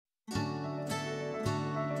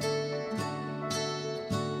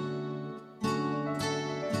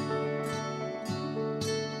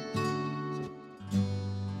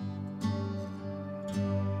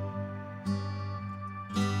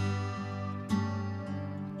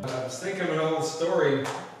I was thinking of an old story.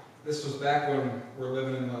 This was back when we were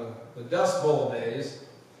living in the Dust Bowl days.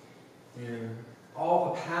 And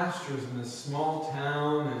all the pastors in this small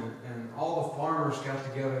town and all the farmers got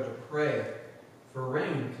together to pray for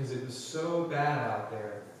rain because it was so bad out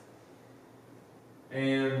there.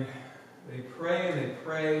 And they pray,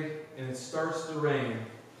 and it starts to rain.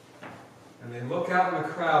 And they look out in the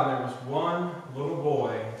crowd, and there was one little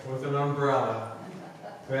boy with an umbrella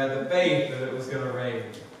who had the faith that it was going to rain.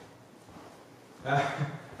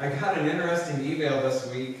 I got an interesting email this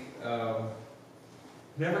week.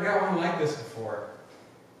 Never got one like this before.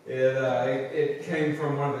 It came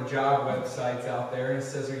from one of the job websites out there, and it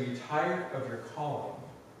says, "Are you tired of your calling?"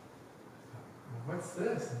 What's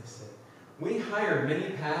this? And they said, "We hired many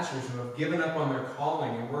pastors who have given up on their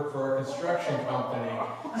calling and work for our construction company.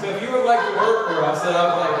 So if you would like to work for us," and I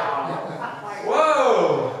was like,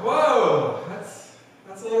 whoa,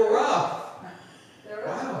 that's a little rough. There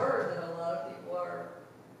is a word that a lot of people are,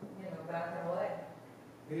 backing away.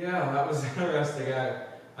 Yeah, that was interesting.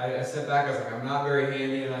 I sat back, I was like, I'm not very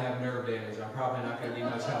handy and I have nerve damage. I'm probably not going to be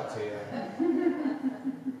much help to you.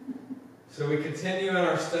 So we continue in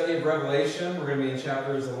our study of Revelation. We're going to be in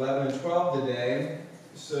chapters 11 and 12 today.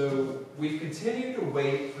 So we continue to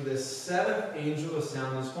wait for this seventh angel to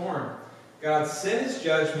sound his horn. God sent his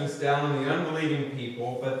judgments down on the unbelieving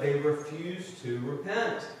people, but they refuse to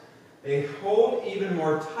repent. They hold even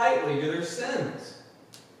more tightly to their sins.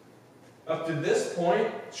 Up to this point,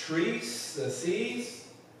 trees, the seas,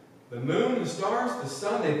 the moon, the stars, the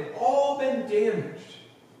sun, they've all been damaged.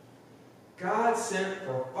 God sent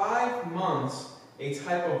for 5 months a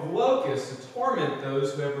type of locust to torment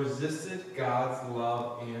those who have resisted God's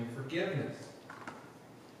love and forgiveness.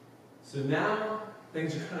 So now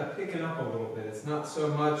things are kind of picking up a little bit. It's not so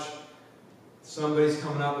much somebody's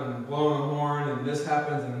coming up and blowing a horn and this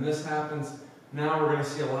happens and this happens. Now we're going to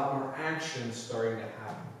see a lot more action starting to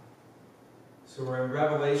happen. So we're in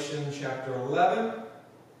Revelation chapter 11.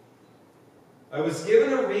 I was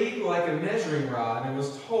given a reed like a measuring rod and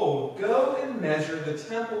was told, "Go and measure the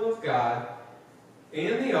temple of God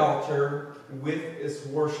and the altar with its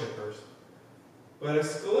worshippers. But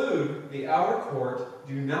exclude the outer court,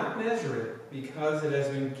 do not measure it, because it has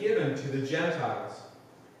been given to the Gentiles.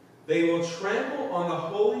 They will trample on the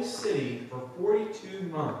holy city for 42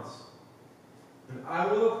 months. And I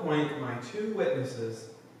will appoint my 2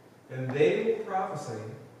 witnesses, and they will prophesy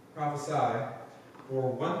for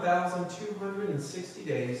 1,260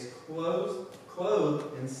 days,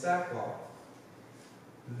 clothed in sackcloth.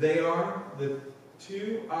 They are the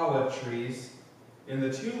 2 olive trees and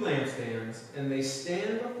the 2 lampstands, and they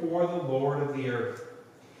stand before the Lord of the earth.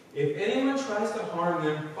 If anyone tries to harm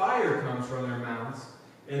them, fire comes from their mouths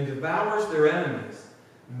and devours their enemies.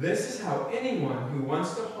 This is how anyone who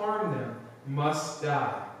wants to harm them must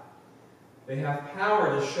die. They have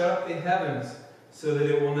power to shut up the heavens so that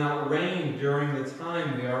it will not rain during the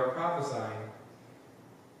time they are prophesying.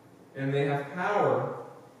 And they have power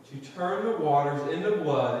to turn the waters into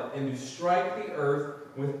blood and to strike the earth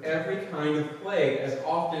with every kind of plague as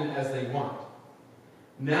often as they want.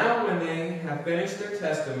 Now when they have finished their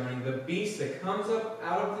testimony, the beast that comes up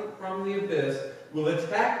from the abyss will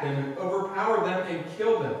attack them and overpower them and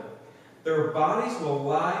kill them. Their bodies will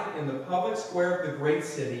lie in the public square of the great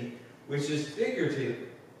city, which is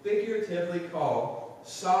figuratively called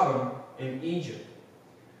Sodom and Egypt,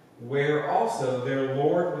 where also their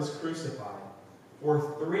Lord was crucified. For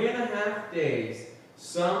 3.5 days,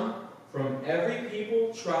 some from every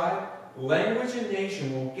people, tribe, language, and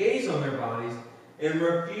nation will gaze on their bodies and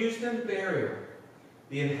refuse them burial.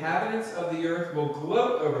 The inhabitants of the earth will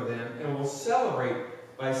gloat over them and will celebrate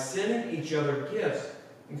by sending each other gifts,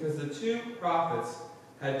 because the 2 prophets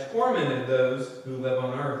had tormented those who live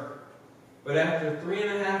on earth. But after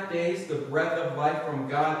 3.5 days, the breath of life from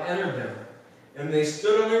God entered them, and they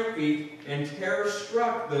stood on their feet, and terror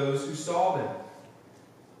struck those who saw them.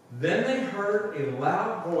 Then they heard a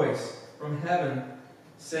loud voice from heaven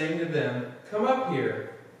saying to them, "Come up here."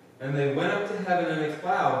 And they went up to heaven in a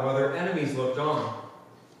cloud while their enemies looked on.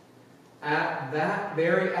 At that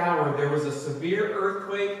very hour there was a severe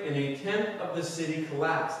earthquake, and 1/10 of the city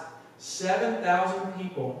collapsed. 7,000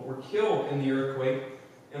 people were killed in the earthquake,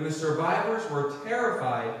 and the survivors were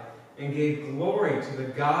terrified and gave glory to the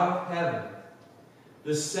God of heaven.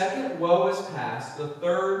 The second woe is past, the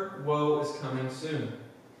third woe is coming soon.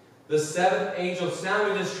 The 7th angel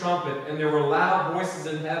sounded his trumpet, and there were loud voices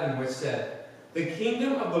in heaven which said, "The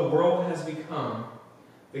kingdom of the world has become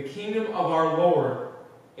the kingdom of our Lord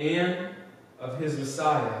and of his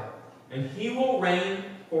Messiah, and he will reign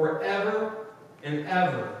forever and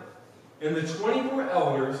ever." And the 24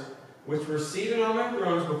 elders which were seated on their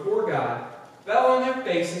thrones before God, fell on their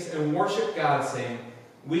faces and worshipped God, saying,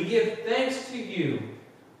 "We give thanks to you,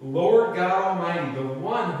 Lord God Almighty, the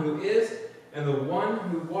one who is and the one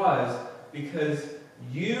who was, because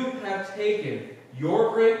you have taken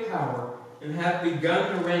your great power and have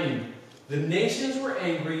begun to reign. The nations were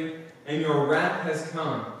angry, and your wrath has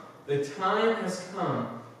come. The time has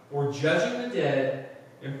come for judging the dead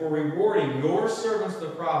and for rewarding your servants the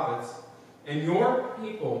prophets and your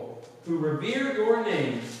people who revere your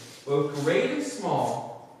name, both great and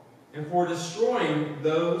small, and for destroying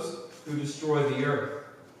those who destroy the earth."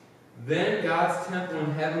 Then God's temple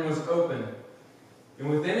in heaven was opened, and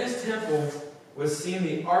within his temple was seen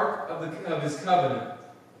the ark of his covenant.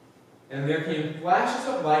 And there came flashes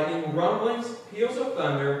of lightning, rumblings, peals of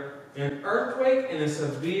thunder, an earthquake, and a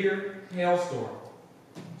severe hailstorm.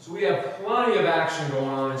 So we have plenty of action going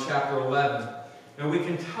on in chapter 11. And we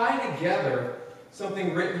can tie together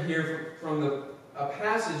something written here from a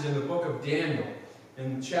passage in the book of Daniel.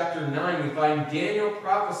 In chapter 9, we find Daniel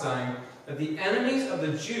prophesying that the enemies of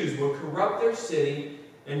the Jews would corrupt their city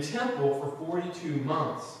and temple for 42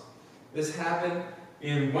 months. This happened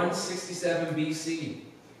in 167 BC.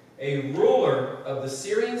 A ruler of the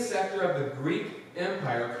Syrian sector of the Greek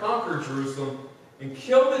Empire conquered Jerusalem and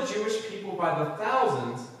killed the Jewish people by the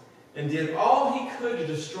thousands and did all he could to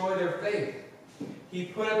destroy their faith. He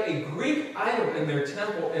put up a Greek idol in their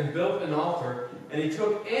temple and built an altar, and he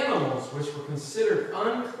took animals which were considered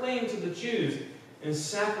unclean to the Jews and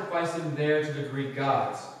sacrificed them there to the Greek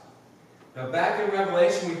gods. Now back in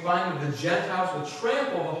Revelation we find that the Gentiles will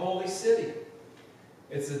trample the holy city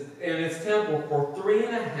and its temple for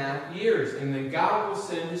 3.5 years, and then God will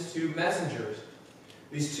send his 2 messengers.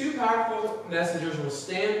 These 2 powerful messengers will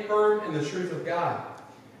stand firm in the truth of God.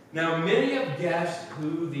 Now many have guessed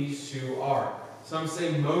who these 2 are. Some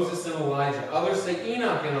say Moses and Elijah. Others say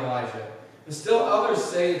Enoch and Elijah. And still others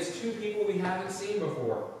say it's 2 people we haven't seen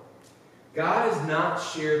before. God has not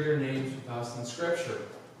shared their names with us in Scripture.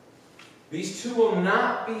 These 2 will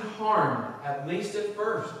not be harmed, at least at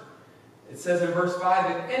first. It says in verse 5,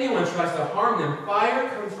 if anyone tries to harm them, fire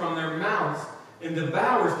comes from their mouths and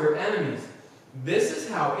devours their enemies. This is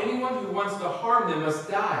how anyone who wants to harm them must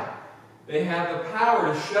die. They have the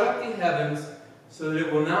power to shut up the heavens so that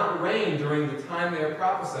it will not rain during the time they are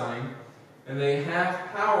prophesying, and they have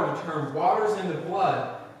power to turn waters into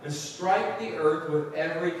blood and strike the earth with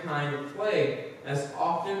every kind of plague as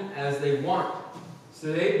often as they want. So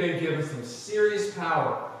they've been given some serious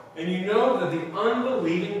power. And you know that the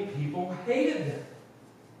unbelieving people hated them.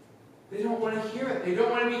 They don't want to hear it. They don't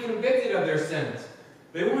want to be convicted of their sins.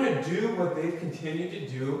 They want to do what they've continued to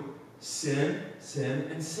do, sin, sin,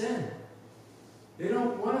 and sin. They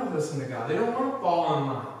don't want to listen to God. They don't want to fall in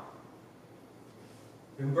line.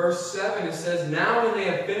 In verse 7 it says, now when they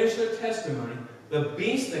have finished their testimony, the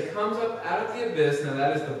beast that comes up out of the abyss, now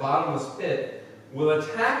that is the bottomless pit, will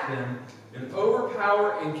attack them and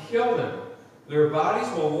overpower and kill them. Their bodies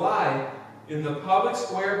will lie in the public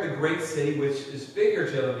square of the great city, which is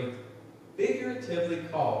figuratively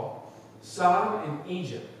called Sodom and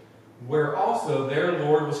Egypt, where also their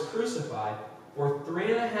Lord was crucified. For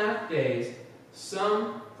 3.5 days,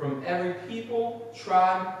 some from every people,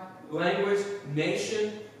 tribe, language,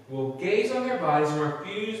 nation will gaze on their bodies and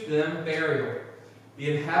refuse them burial.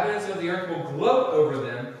 The inhabitants of the earth will gloat over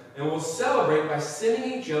them and will celebrate by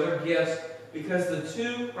sending each other gifts, because the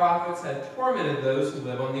 2 prophets had tormented those who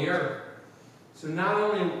live on the earth. So not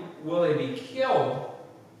only will they be killed,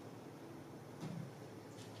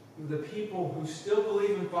 the people who still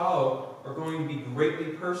believe and follow are going to be greatly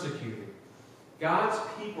persecuted. God's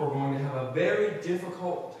people are going to have a very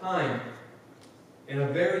difficult time and a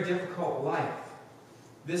very difficult life.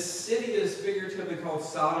 This city is figuratively called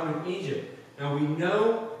Sodom and Egypt. Now we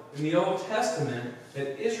know in the Old Testament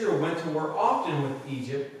that Israel went to war often with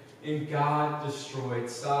Egypt, and God destroyed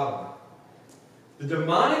Sodom. The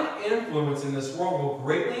demonic influence in this world will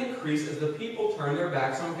greatly increase as the people turn their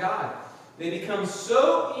backs on God. They become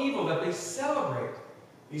so evil that they celebrate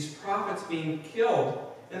these prophets being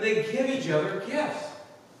killed, and they give each other gifts.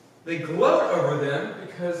 They gloat over them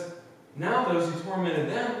because now those who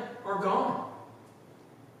tormented them are gone.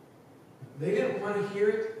 They didn't want to hear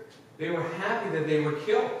it. They were happy that they were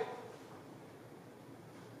killed.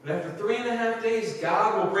 But after 3.5 days,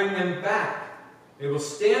 God will bring them back. They will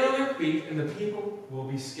stand on their feet, and the people will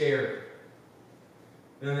be scared.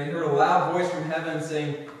 Then they heard a loud voice from heaven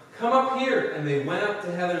saying, come up here. And they went up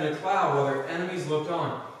to heaven in a cloud while their enemies looked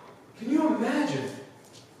on. Can you imagine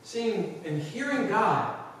seeing and hearing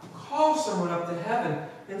God call someone up to heaven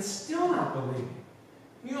and still not believing?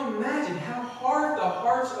 Can you imagine how hard the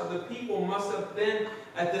hearts of the people must have been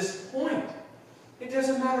at this point? It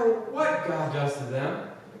doesn't matter what God does to them.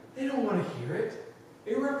 They don't want to hear it.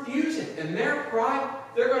 They refuse it. In their pride,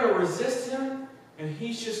 they're going to resist him, and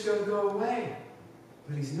he's just going to go away.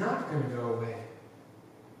 But he's not going to go away.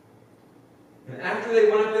 And after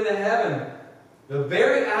they went up into heaven, the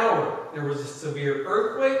very hour there was a severe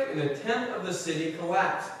earthquake, and a tenth of the city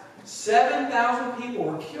collapsed. 7,000 people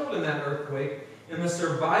were killed in that earthquake, and the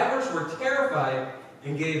survivors were terrified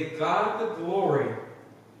and gave God the glory.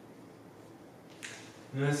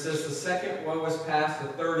 And then it says the second woe is past, the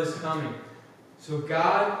third is coming. So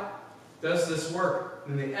God does this work.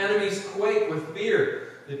 And the enemies quake with fear.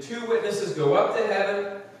 The two witnesses go up to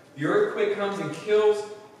heaven. The earthquake comes and kills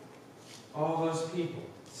all those people.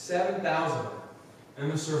 7,000.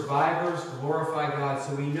 And the survivors glorify God.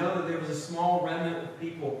 So we know that there was a small remnant of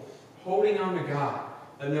people holding on to God.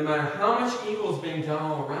 That no matter how much evil is being done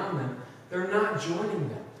all around them, they're not joining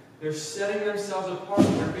them. They're setting themselves apart.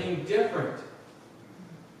 They're being different.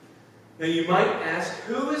 Now you might ask,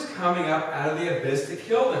 who is coming up out of the abyss to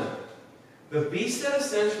kill them? The beast that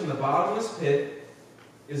ascends from the bottomless pit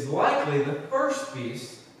is likely the first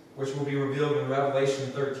beast, which will be revealed in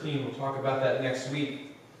Revelation 13. We'll talk about that next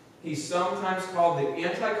week. He's sometimes called the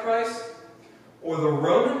Antichrist, or the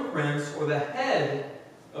Roman prince, or the head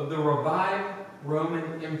of the revived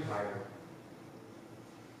Roman Empire.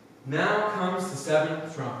 Now comes the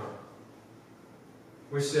seventh trumpet,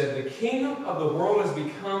 which said, the kingdom of the world has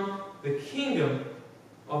become the kingdom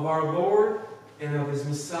of our Lord and of his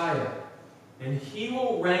Messiah, and he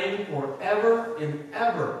will reign forever and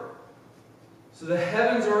ever. So the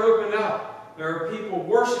heavens are opened up. There are people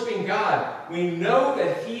worshiping God. We know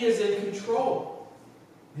that he is in control.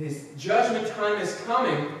 His judgment time is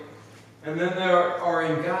coming. And then there are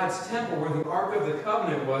in God's temple where the Ark of the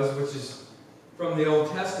Covenant was, which is from the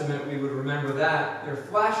Old Testament, we would remember that. There are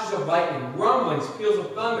flashes of lightning, rumblings, peals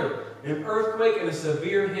of thunder, an earthquake, and a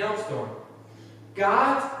severe hailstorm.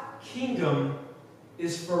 God's kingdom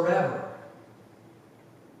is forever.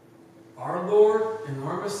 Our Lord and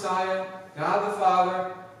our Messiah, God the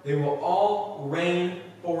Father, they will all reign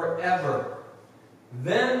forever.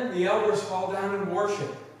 Then the elders fall down and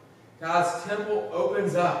worship. God's temple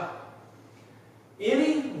opens up.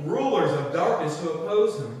 Any rulers of darkness who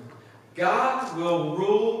oppose him, God will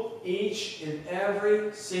rule each and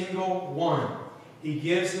every single one. He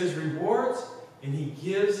gives his rewards and he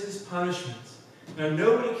gives his punishments. Now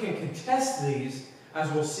nobody can contest these,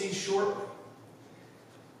 as we'll see shortly.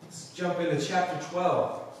 Let's jump into chapter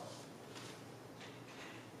 12.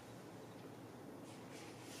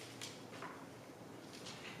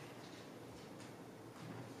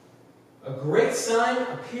 A great sign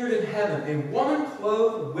appeared in heaven, a woman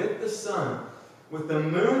clothed with the sun, with the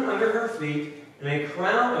moon under her feet, and a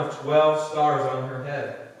crown of 12 stars on her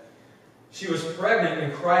head. She was pregnant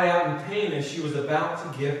and cried out in pain as she was about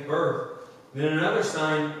to give birth. Then another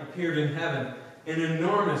sign appeared in heaven, an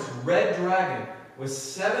enormous red dragon with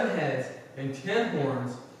 7 heads and 10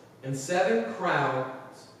 horns and 7 crowns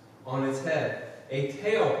on its head. A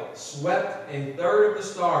tail swept a third of the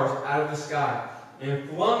stars out of the sky and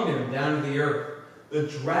flung them down to the earth. The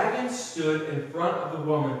dragon stood in front of the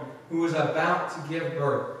woman who was about to give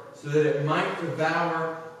birth, so that it might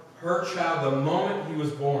devour her child the moment he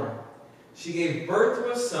was born. She gave birth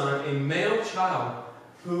to a son, a male child,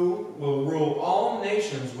 who will rule all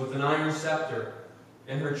nations with an iron scepter.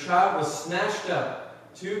 And her child was snatched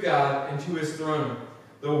up to God and to his throne.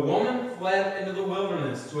 The woman fled into the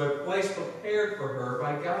wilderness to a place prepared for her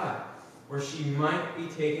by God, where she might be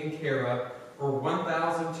taken care of for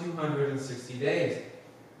 1,260 days.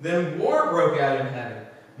 Then war broke out in heaven.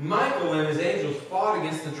 Michael and his angels fought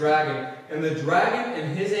against the dragon, and the dragon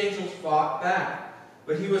and his angels fought back.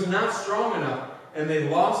 But he was not strong enough, and they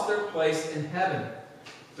lost their place in heaven.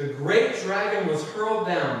 The great dragon was hurled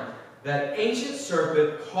down, that ancient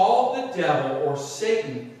serpent called the devil, or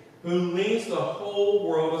Satan, who leads the whole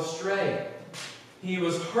world astray. He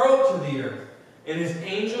was hurled to the earth, and his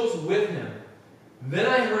angels with him. Then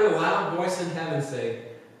I heard a loud voice in heaven say,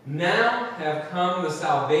 "Now have come the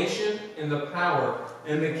salvation and the power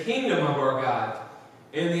and the kingdom of our God,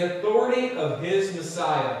 and the authority of his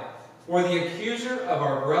Messiah. For the accuser of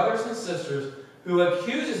our brothers and sisters, who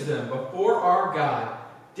accuses them before our God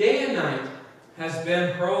day and night, has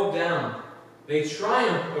been hurled down. They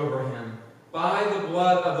triumphed over him by the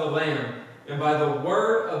blood of the Lamb and by the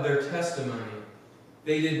word of their testimony.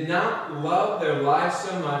 They did not love their lives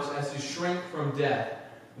so much as to shrink from death.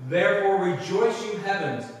 Therefore rejoice, you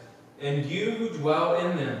heavens, and you who dwell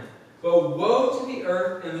in them. But woe to the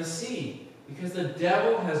earth and the sea, because the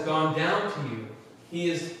devil has gone down to you. He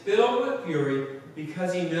is filled with fury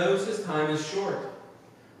because he knows his time is short.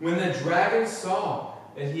 When the dragon saw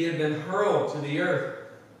that he had been hurled to the earth,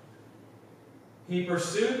 he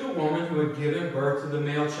pursued the woman who had given birth to the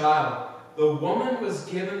male child. The woman was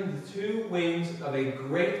given the 2 wings of a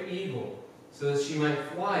great eagle, so that she might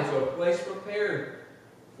fly to a place prepared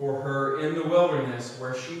for her in the wilderness,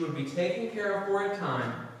 where she would be taken care of for a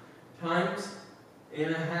times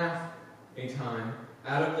and a half a time,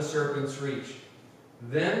 out of the serpent's reach.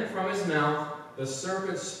 Then from his mouth the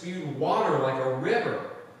serpent spewed water like a river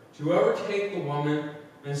to overtake the woman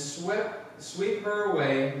and sweep her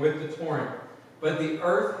away with the torrent. But the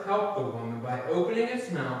earth helped the woman by opening its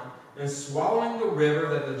mouth and swallowing the river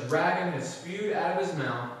that the dragon had spewed out of his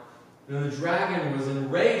mouth. And the dragon was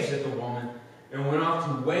enraged at the woman and went off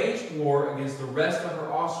to wage war against the rest of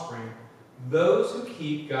her offspring, those who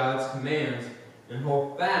keep God's commands and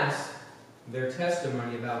hold fast their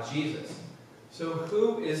testimony about Jesus. So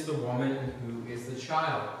who is the woman and who is the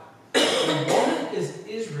child? The woman is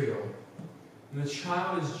Israel, and the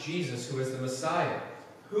child is Jesus, who is the Messiah.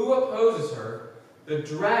 Who opposes her? The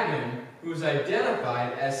dragon, who is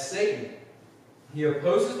identified as Satan. He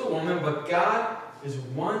opposes the woman, but God is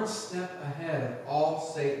one step ahead of all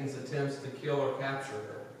Satan's attempts to kill or capture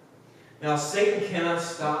her. Now, Satan cannot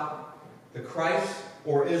stop the Christ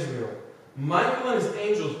or Israel. Michael and his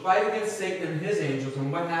angels fight against Satan and his angels,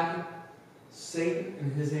 and what happened? Satan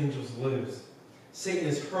and his angels lose. Satan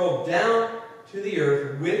is hurled down to the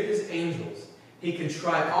earth with his angels. He can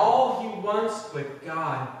try all he wants, but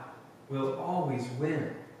God will always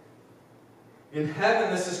win. In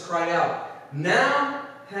heaven, this is cried out, "Now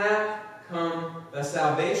hath come the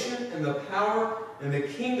salvation and the power and the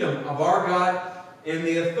kingdom of our God and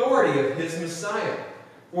the authority of his Messiah.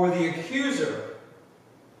 For the accuser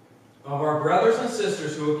of our brothers and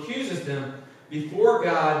sisters who accuses them before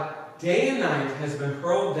God day and night has been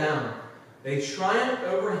hurled down. They triumphed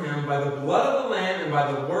over him by the blood of the Lamb and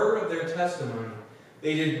by the word of their testimony.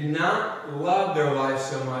 They did not love their lives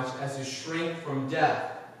so much as to shrink from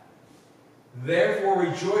death. Therefore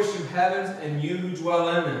rejoice, you heavens, and you who dwell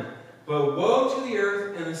in them. But woe to the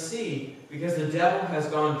earth and the sea, because the devil has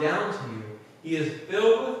gone down to you. He is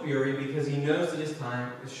filled with fury because he knows that his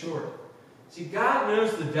time is short." See, God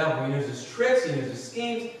knows the devil. He knows his tricks, he knows his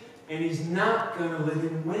schemes, and he's not going to let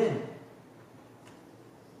him win.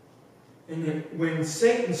 And then when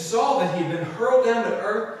Satan saw that he had been hurled down to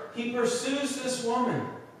earth, he pursues this woman.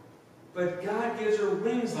 But God gives her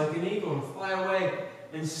wings like an eagle to fly away,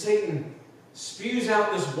 and Satan spews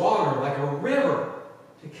out this water like a river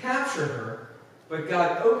to capture her. But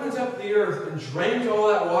God opens up the earth and drains all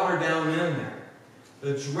that water down in there.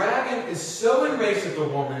 The dragon is so enraged at the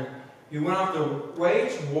woman, he went off to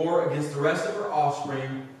wage war against the rest of her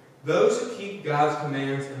offspring, those who keep God's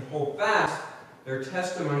commands and hold fast their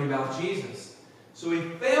testimony about Jesus. So he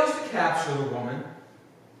fails to capture the woman,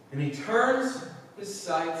 and he turns his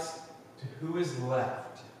sights to who is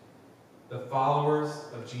left, the followers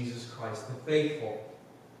of Jesus Christ, the faithful.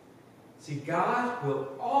 See, God will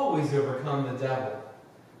always overcome the devil.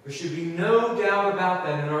 There should be no doubt about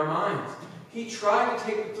that in our minds. He tried to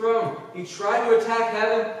take the throne. He tried to attack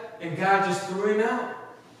heaven, and God just threw him out.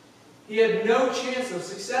 He had no chance of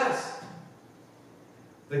success.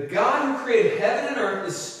 The God who created heaven and earth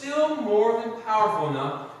is still more than powerful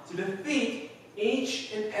enough to defeat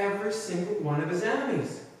each and every single one of his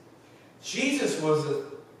enemies. Jesus was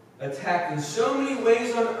attacked in so many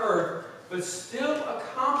ways on earth, but still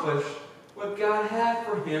accomplished what God had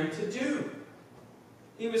for him to do.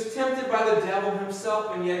 He was tempted by the devil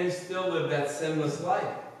himself, and yet he still lived that sinless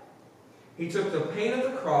life. He took the pain of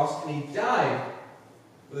the cross, and he died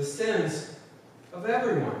for the sins of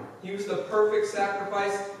everyone. He was the perfect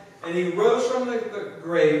sacrifice, and he rose from the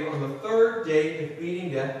grave on the third day,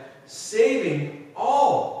 defeating death, saving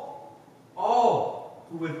all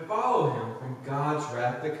who would follow him from God's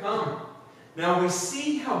wrath to come. Now we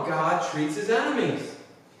see how God treats his enemies.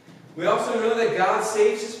 We also know that God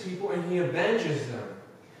saves his people and he avenges them.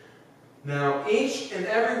 Now each and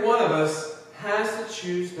every one of us has to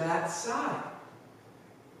choose that side.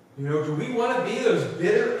 You know, do we want to be those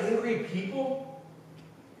bitter, angry people?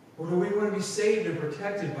 Or do we want to be saved and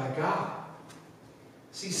protected by God?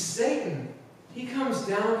 See, Satan, he comes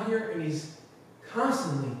down here and he's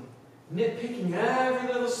constantly nitpicking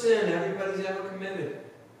every little sin everybody's ever committed.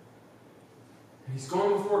 And he's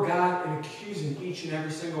going before God and accusing each and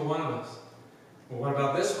every single one of us. Well, what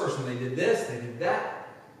about this person? They did this, they did that.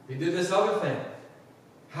 They did this other thing.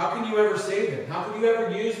 How can you ever save them? How can you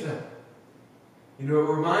ever use them? You know,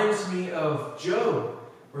 it reminds me of Job,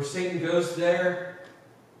 where Satan goes there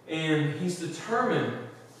and he's determined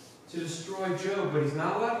to destroy Job, but he's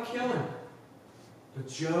not allowed to kill him. But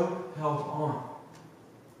Job held on.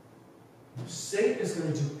 Satan is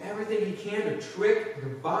going to do everything he can to trick,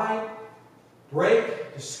 divide,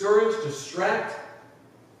 break, discourage, distract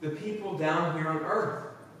the people down here on earth.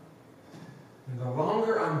 And the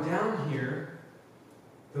longer I'm down here,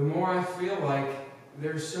 the more I feel like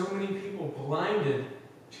there's so many people blinded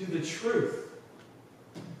to the truth.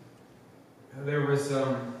 There was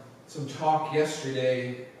some talk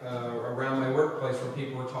yesterday around my workplace where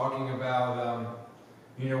people were talking about,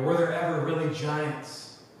 were there ever really giants?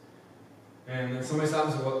 And then somebody stopped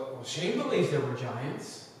and said, well, Shane believes there were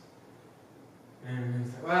giants. And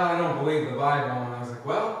he said, well, I don't believe the Bible. And I was like,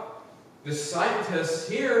 well, this scientist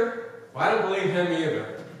here, well, I don't believe him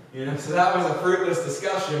either. So that was a fruitless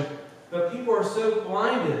discussion. But people are so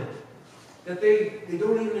blinded that they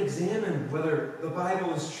don't even examine whether the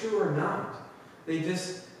Bible is true or not. They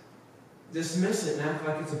just dismiss it and act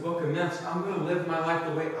like it's a book of myths. I'm going to live my life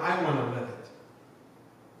the way I want to live it.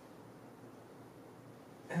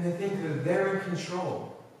 And they think that they're in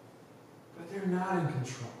control. But they're not in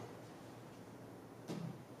control.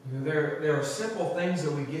 There are simple things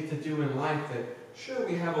that we get to do in life that, sure,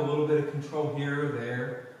 we have a little bit of control here or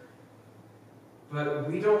there, but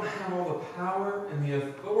we don't have all the power and the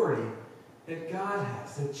authority that God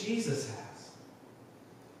has, that Jesus has.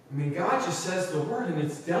 God just says the word and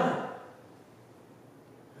it's done.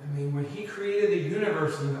 When He created the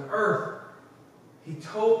universe and the earth, He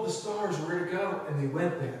told the stars where to go, and they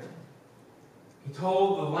went there. He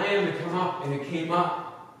told the land to come up, and it came up.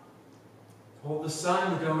 He told the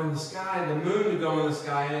sun to go in the sky, the moon to go in the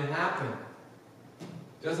sky, and it happened.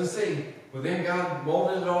 It doesn't say, well, then God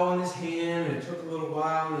molded it all in His hand, and it took a little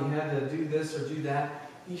while, and He had to do this or do that.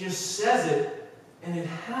 He just says it, and it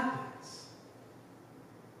happens.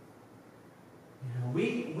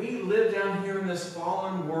 We live down here in this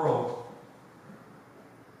fallen world,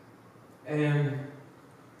 and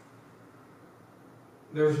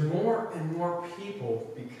there's more and more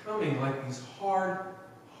people becoming like these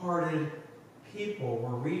hard-hearted people we're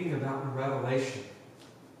reading about in Revelation.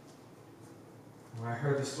 I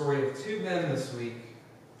heard the story of two men this week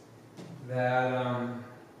that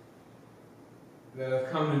have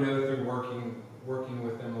come to know through working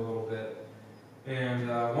with them a little bit. And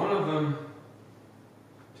one of them,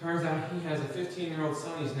 turns out he has a 15-year-old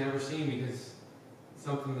son he's never seen because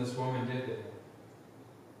something this woman did to him.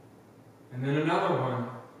 And then another one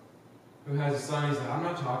who has a son, he's like, I'm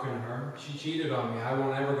not talking to her. She cheated on me. I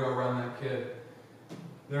won't ever go around that kid.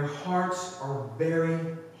 Their hearts are very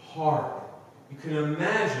hard. You can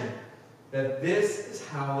imagine that this is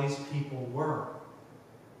how these people were.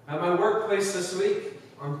 At my workplace this week,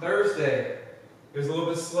 on Thursday, it was a little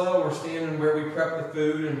bit slow. We're standing where we prep the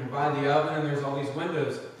food and by the oven, and there's all these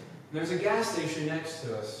windows. And there's a gas station next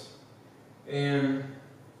to us. And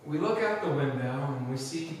we look out the window and we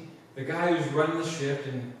see the guy who's running the shift,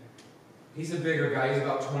 and he's a bigger guy. He's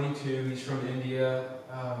about 22. He's from India.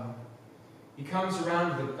 He comes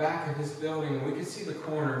around to the back of his building, and we can see the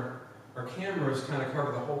corner. Our cameras kind of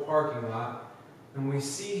cover the whole parking lot. And we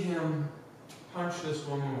see him punch this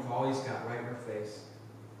woman with all he's got right in her face.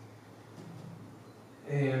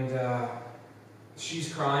 And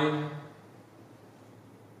she's crying.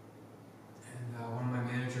 And one of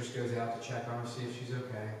my managers goes out to check on her, see if she's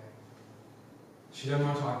okay. She doesn't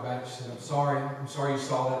want to talk about it. She said, I'm sorry you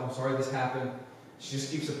saw that, I'm sorry this happened. She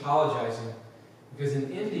just keeps apologizing. Because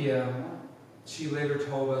in India, she later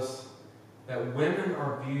told us that women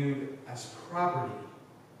are viewed as property.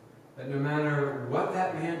 That no matter what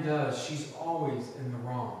that man does, she's always in the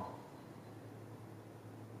wrong.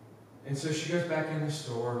 And so she goes back in the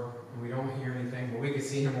store, and we don't hear anything, but we can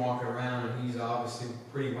see him walking around, and he's obviously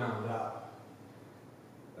pretty wound up.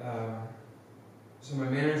 So my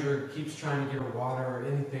manager keeps trying to give her water or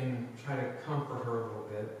anything, try to comfort her a little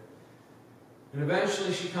bit. And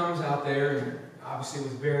eventually she comes out there, and obviously it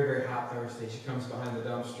was very, very hot Thursday. She comes behind the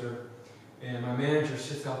dumpster, and my manager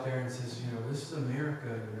sits out there and says, this is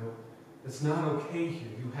America, it's not okay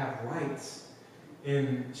here. You have rights.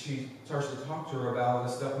 And she starts to talk to her about all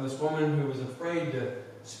this stuff, and this woman who was afraid to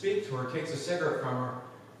speak to her takes a cigarette from her.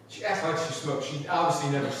 She acts like she smoked. She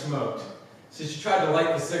obviously never smoked. So she tried to light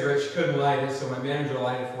the cigarette. She couldn't light it, so my manager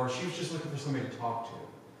lighted it for her. She was just looking for somebody to talk to.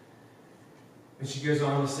 And she goes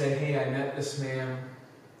on to say, hey, I met this man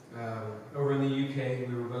over in the UK.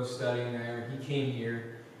 We were both studying there. He came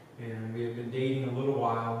here, and we had been dating a little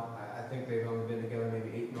while. I think they've only been together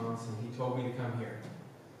maybe 8 months, and he told me to come here.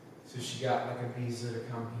 So she got like a visa to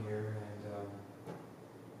come here, and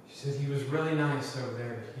she said he was really nice over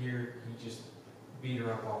there, but here he just beat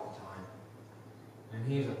her up all the time. And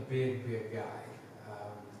he's a big, big guy.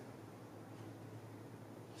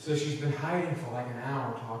 So she's been hiding for like an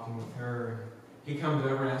hour talking with her. He comes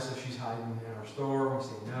over and asks if she's hiding in our store. We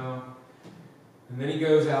say no. And then he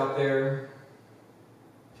goes out there,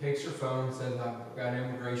 takes her phone, says, I've got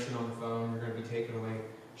immigration on the phone, you're going to be taken away.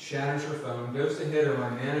 Shatters her phone, goes to hit her. My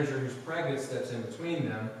manager, who's pregnant, steps in between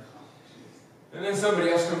them. And then somebody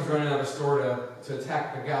else comes running out of the store to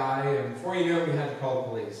attack the guy. And before you know it, we had to call the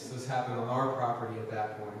police. This happened on our property at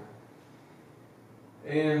that point.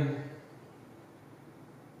 And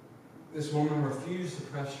this woman refused to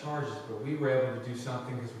press charges, but we were able to do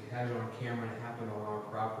something because we had it on camera and it happened on our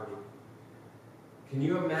property. Can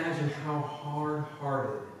you imagine how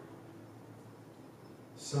hard-hearted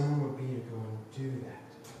someone would be to go and do that?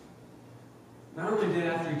 Not only did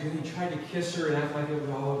after he did, he tried to kiss her and act like it was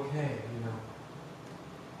all okay, you know.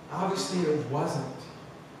 Obviously it wasn't.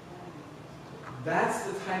 That's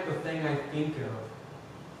the type of thing I think of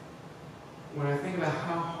when I think about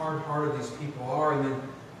how hard-hearted these people are. And then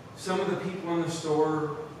some of the people in the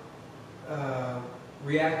store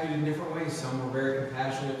reacted in different ways. Some were very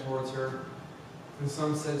compassionate towards her, and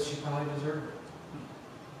some said she probably deserved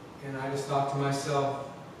it. And I just thought to myself,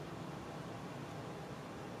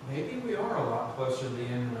 maybe we are a lot closer to the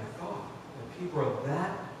end than I thought. That people are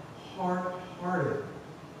that hard-hearted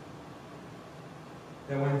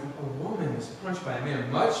that when a woman is punched by a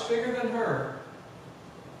man much bigger than her,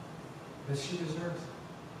 that she deserves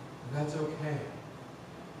it. That's okay.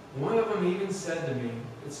 One of them even said to me,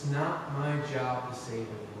 it's not my job to save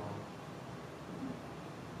anyone.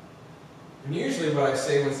 And usually what I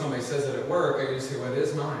say when somebody says it at work, I just say, well, it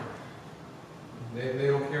is mine. They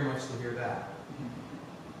don't care much to hear that.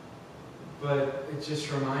 But it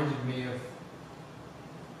just reminded me of,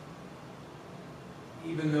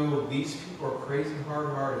 even though these people are crazy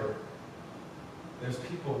hard-hearted, there's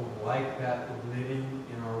people like that living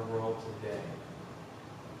in our world today.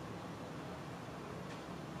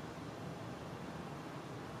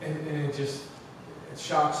 And it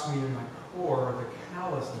shocks me in my core, the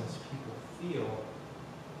callousness people feel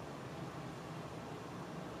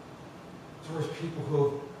towards people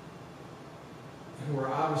who are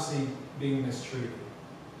obviously being mistreated.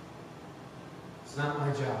 It's not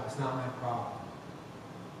my job. It's not my problem.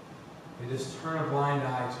 They just turn a blind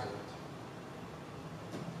eye to it.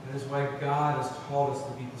 That is why God has called us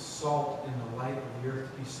to be the salt and the light of the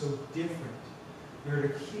earth, to be so different. In order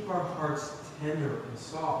to keep our hearts tender and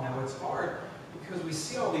soft. Now it's hard because we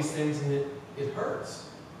see all these things and it hurts.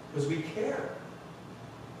 Because we care.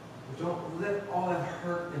 But don't let all that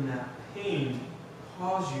hurt and that pain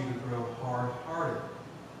cause you to grow hard-hearted.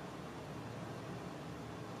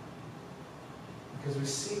 Because we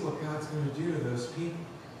see what God's going to do to those people.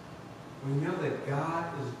 We know that God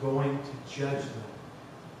is going to judge them.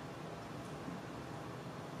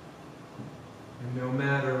 And no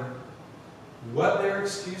matter what their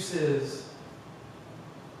excuse is,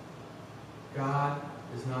 God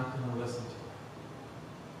is not going to listen to them.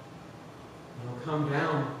 It'll come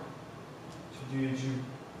down to, did you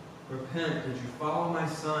repent? Did you follow my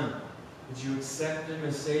Son? Did you accept Him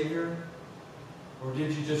as Savior? Or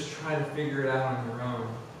did you just try to figure it out on your own?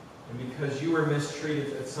 And because you were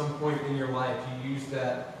mistreated at some point in your life, you used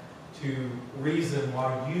that to reason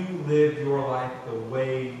why you lived your life the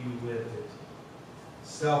way you lived it.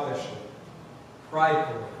 Selfishly,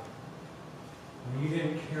 pridefully, and you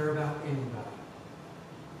didn't care about anybody.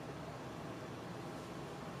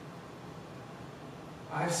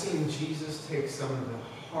 I've seen Jesus take some of the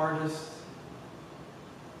hardest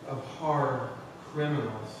of hard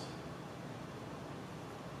criminals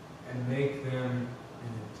and make them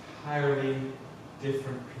an entirely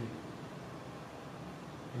different people.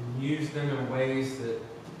 And use them in ways that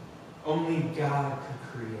only God could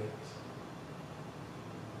create.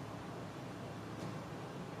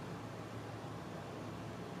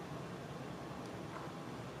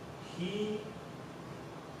 He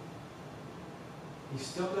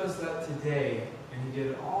still does that today, and He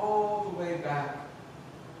did it all the way back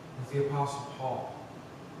with the Apostle Paul.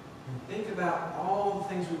 And think about all the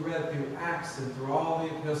things we read through Acts and through all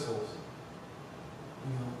the epistles.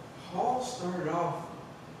 You know, Paul started off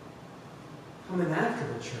coming after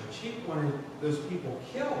the church. He wanted those people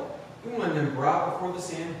killed. He wanted them brought before the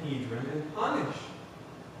Sanhedrin and punished.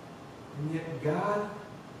 And yet God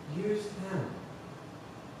used them.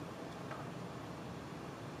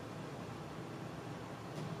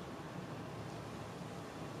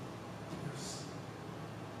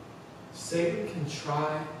 Satan can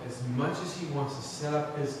try as much as he wants to set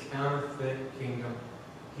up his counterfeit kingdom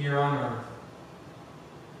here on earth,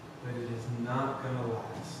 but it is not going to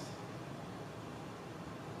last.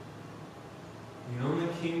 The only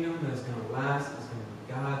kingdom that is going to last is going to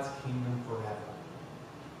be God's kingdom forever.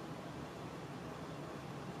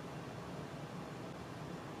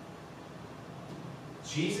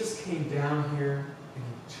 Jesus came down here and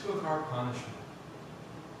he took our punishment.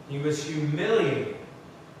 He was humiliated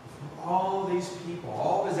for all these people,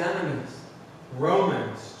 all of his enemies,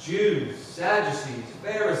 Romans, Jews, Sadducees,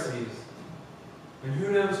 Pharisees, and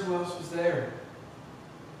who knows who else was there.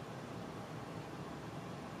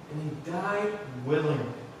 And he died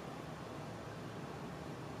willingly.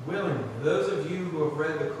 Willingly. Those of you who have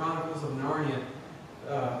read the Chronicles of Narnia,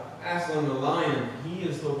 Aslan the lion, he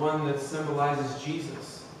is the one that symbolizes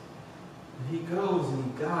Jesus. And he goes and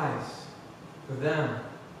he dies for them.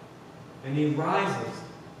 And he rises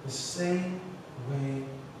the same way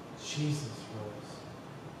Jesus rose.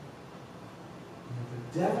 And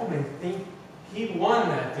the devil may think he won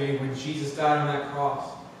that day when Jesus died on that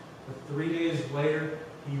cross. But 3 days later,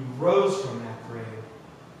 he rose from that grave.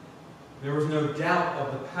 There was no doubt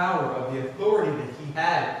of the power, of the authority that he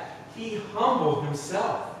had. He humbled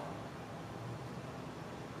himself.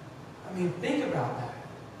 I mean, think about that.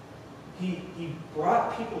 He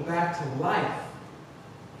brought people back to life.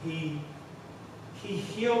 He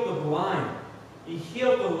healed the blind. He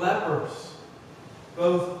healed the lepers,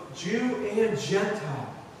 both Jew and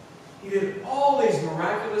Gentile. He did all these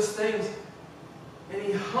miraculous things, and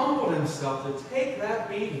he humbled himself to take that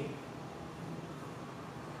beating.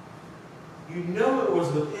 You know it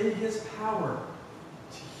was within his power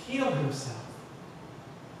to heal himself,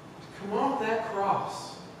 to come off that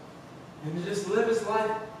cross, and to just live his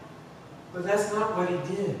life. But that's not what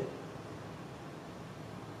he did.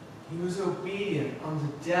 He was obedient unto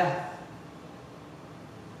death.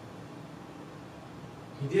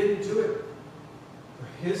 He didn't do it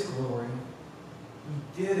for his glory.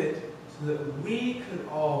 He did it so that we could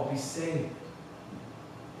all be saved.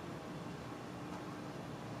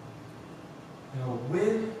 Now,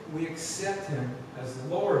 when we accept him as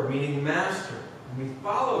Lord, meaning Master, and we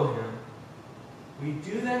follow him, we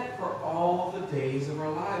do that for all the days of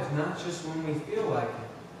our lives, not just when we feel like it.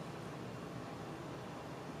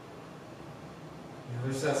 You know,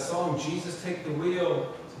 there's that song, Jesus Take the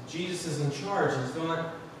Wheel. Jesus is in charge. And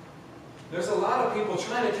so there's a lot of people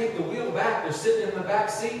trying to take the wheel back. They're sitting in the back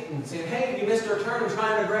seat and saying, hey, you missed our turn, and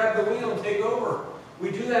trying to grab the wheel and take over.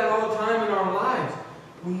 We do that all the time in our lives.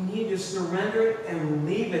 We need to surrender it and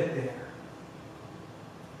leave it there.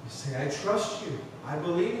 You say, I trust you. I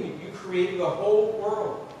believe in you. You created the whole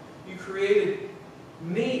world. You created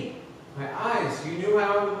me, my eyes. You knew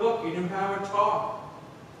how I would look. You knew how I would talk.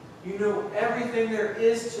 You know everything there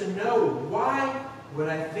is to know. Why would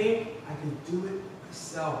I think I could do it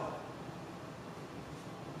myself?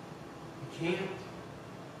 You can't.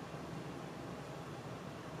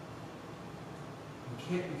 You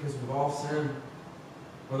can't, because we've all sinned.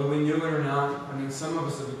 Whether we knew it or not. I mean, some of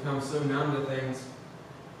us have become so numb to things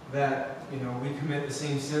that, you know, we commit the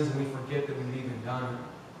same sins and we forget that we've even done it.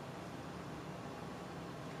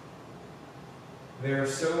 There are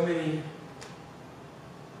so many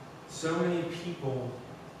people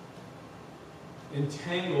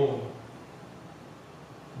entangled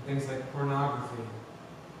in things like pornography,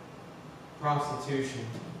 prostitution,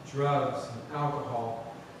 drugs, and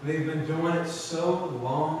alcohol. They've been doing it so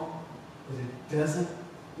long that it doesn't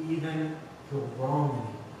even feel wrong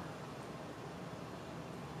anymore.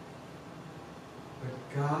 But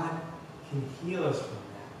God can heal us from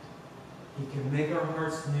that. He can make our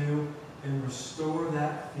hearts new and restore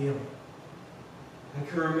that feeling. I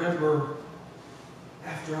can remember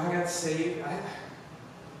after I got saved,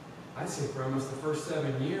 I'd say for almost the first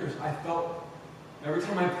 7 years, I felt, every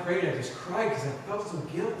time I prayed, I just cried because I felt so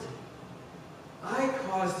guilty. I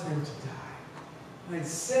caused him to die. And I'd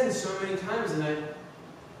sinned so many times, and I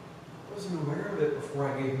wasn't aware of it before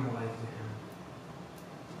I gave my life to him.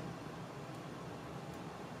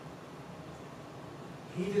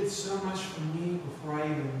 He did so much for me before I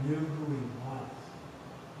even knew who he was.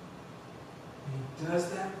 And he does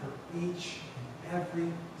that for each and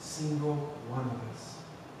every single one of us.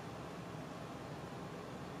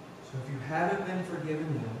 So if you haven't been forgiven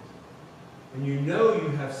yet, and you know you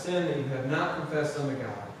have sinned that you have not confessed unto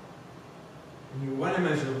God, and you want him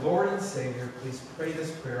as your Lord and Savior, please pray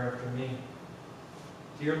this prayer after me.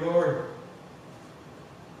 Dear Lord,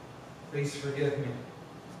 please forgive me.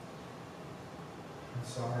 I'm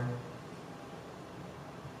sorry.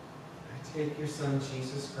 I take your Son,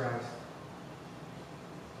 Jesus Christ,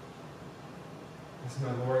 as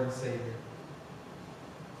my Lord and Savior.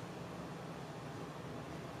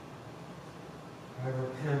 I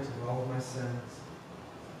repent of all of my sins.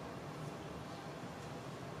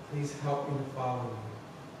 Please help me to follow you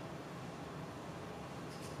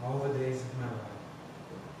all the days of my life.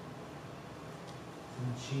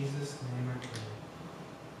 In Jesus' name I pray.